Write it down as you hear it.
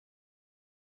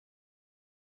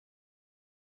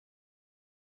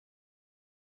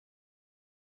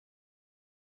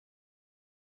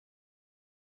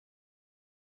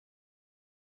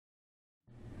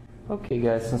Okay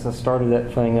guys, since I started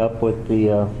that thing up with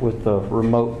the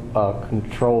remote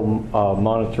control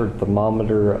monitored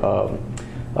thermometer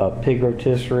pig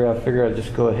rotisserie, I figured I'd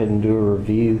just go ahead and do a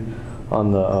review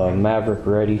on the Maverick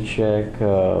Redi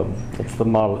Chek. It's the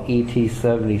model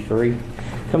ET-73.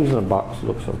 Comes in a box,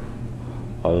 looks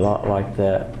a lot like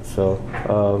that. So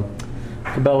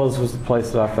Cabela's was the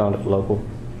place that I found it local.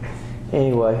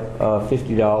 Anyway,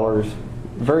 $50,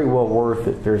 very well worth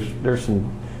it. There's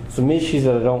some issues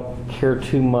that I don't care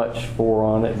too much for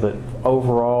on it, but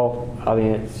overall, I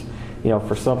mean, it's, you know,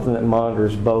 for something that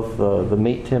monitors both the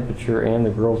meat temperature and the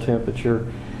grill temperature,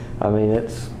 I mean,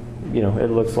 it's, you know, it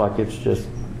looks like it's just,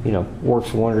 you know,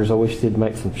 works wonders. I wish they'd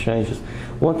make some changes.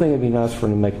 One thing it'd be nice for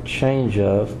them to make a change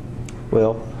of,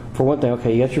 well, for one thing,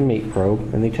 okay, you got your meat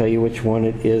probe, and they tell you which one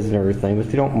it is and everything, but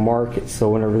they don't mark it, so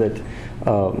whenever that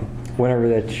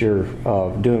you're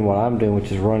doing what I'm doing,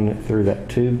 which is running it through that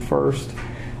tube first,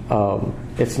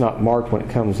 it's not marked when it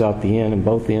comes out the end, and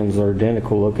both ends are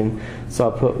identical looking.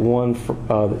 So I put one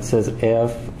that says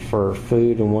F for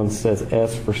food and one says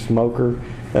S for smoker.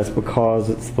 That's because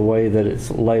it's the way that it's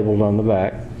labeled on the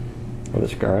back of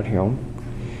this guy right here.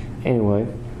 Anyway,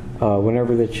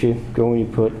 whenever that you go and you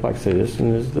put, like I say, this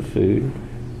one is the food.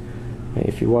 And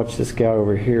if you watch this guy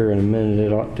over here in a minute,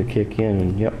 it ought to kick in,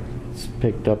 and yep, it's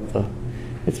picked up the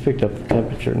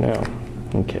temperature now.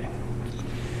 Okay.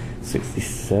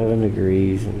 67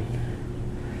 degrees, and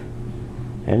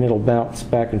it'll bounce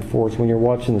back and forth. When you're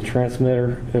watching the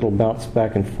transmitter, it'll bounce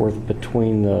back and forth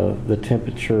between the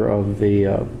temperature of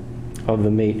the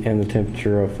meat and the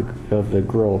temperature of the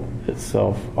grill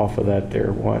itself off of that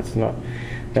there. Why it's not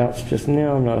bounced just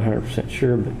now, I'm not 100%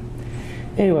 sure, but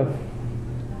anyway,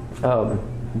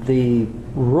 the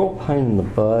real pain in the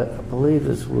butt, I believe,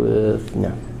 is with,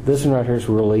 no, this one right here is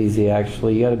real easy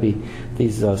actually. You got to be,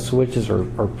 these switches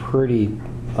are pretty,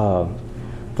 they're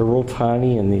real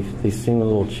tiny, and they seem a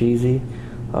little cheesy,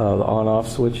 the on-off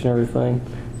switch and everything.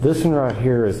 This one right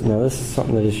here is, now this is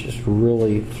something that is just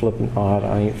really flipping odd.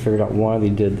 I ain't figured out why they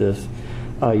did this.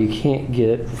 You can't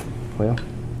get, well,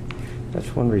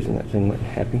 that's one reason that thing went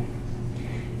happy.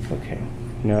 Okay,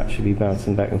 now it should be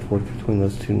bouncing back and forth between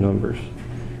those two numbers.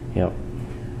 Yep.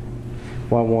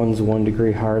 Why one's 1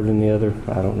 degree higher than the other,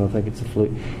 I don't know, I think it's a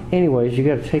fluke. Anyways, you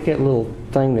got to take that little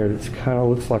thing there that's kind of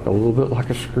looks like a little bit like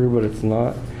a screw, but it's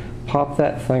not. Pop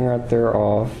that thing right there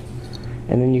off,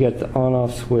 and then you got the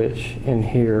on-off switch in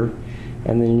here,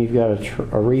 and then you've got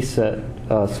a reset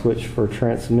switch for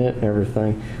transmit and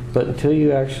everything. But until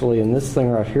you actually, and this thing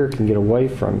right here can get away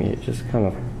from you, it just kind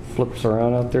of flips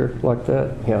around out there like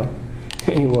that. Yeah.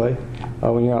 Anyway,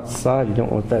 when you're outside, you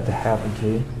don't want that to happen to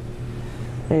you.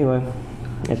 Anyway,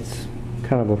 it's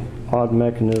kind of an odd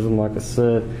mechanism, like I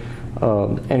said,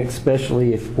 and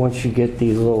especially if once you get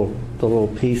these the little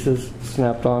pieces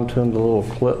snapped onto them, the little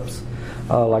clips,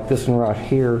 like this one right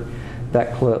here,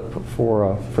 that clip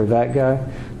for that guy,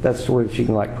 that's where you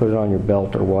can like put it on your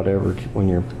belt or whatever when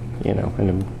you're, you know,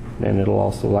 and it'll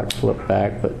also like flip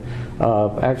back. But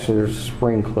actually, there's a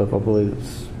spring clip, I believe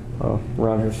it's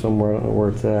around here somewhere. I don't know where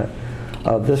it's at.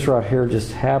 This right here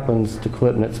just happens to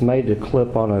clip, and it's made to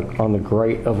clip on the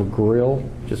grate of a grill,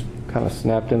 just kind of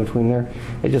snapped in between there.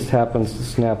 It just happens to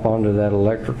snap onto that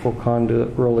electrical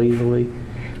conduit real easily,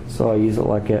 so I use it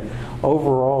like that.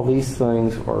 Overall, these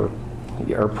things are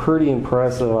pretty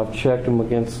impressive. I've checked them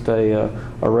against a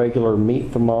regular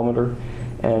meat thermometer,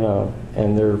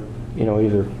 and they're, you know,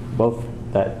 either both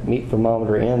that meat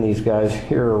thermometer and these guys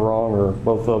here are wrong, or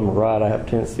both of them are right. I have a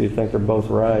tendency to think they're both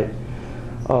right.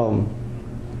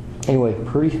 Anyway,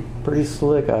 pretty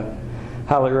slick. I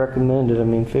highly recommend it. I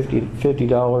mean,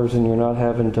 $50 and you're not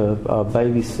having to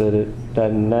babysit it.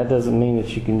 That doesn't mean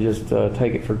that you can just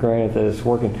take it for granted that it's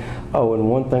working. Oh,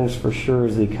 and one thing's for sure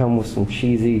is they come with some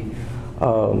cheesy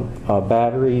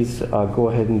batteries. Go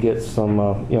ahead and get some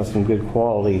you know, some good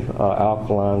quality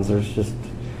alkalines. There's just,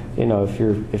 you know, if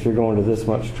you're going to this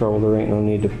much trouble, there ain't no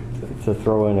need to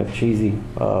throw in a cheesy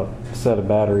set of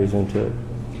batteries into it.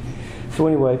 So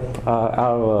anyway, out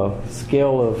of a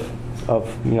scale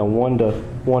of you know 1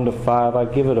 to 5,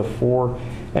 I'd give it a 4,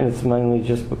 and it's mainly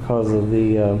just because of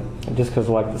the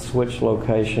like the switch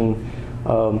location.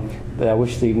 I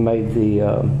wish they made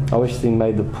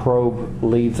the probe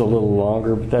leads a little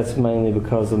longer, but that's mainly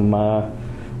because of my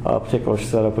particular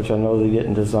setup, which I know they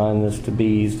didn't design this to be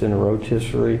used in a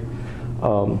rotisserie.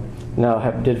 Now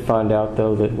I did find out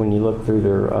though that when you look through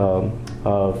their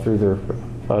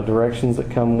directions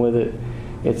that come with it,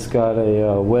 it's got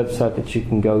a website that you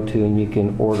can go to, and you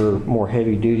can order more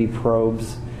heavy-duty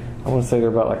probes. I want to say they're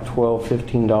about like $12,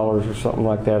 $15 or something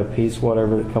like that a piece,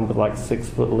 whatever, that come with like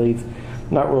 6-foot leads.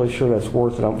 not really sure that's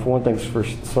worth it. For one thing for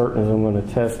certain is I'm going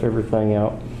to test everything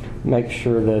out, make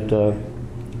sure that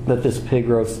that this pig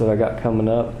roast that I got coming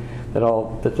up,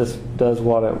 that this does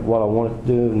what I want it to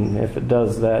do, and if it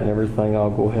does that and everything, I'll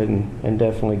go ahead and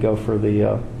definitely go for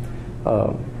the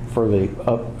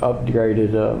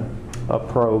upgraded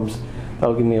probes.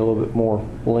 That'll give me a little bit more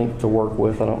length to work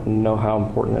with. I don't know how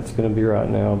important that's going to be right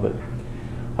now, but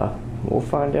we'll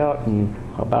find out in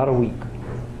about a week.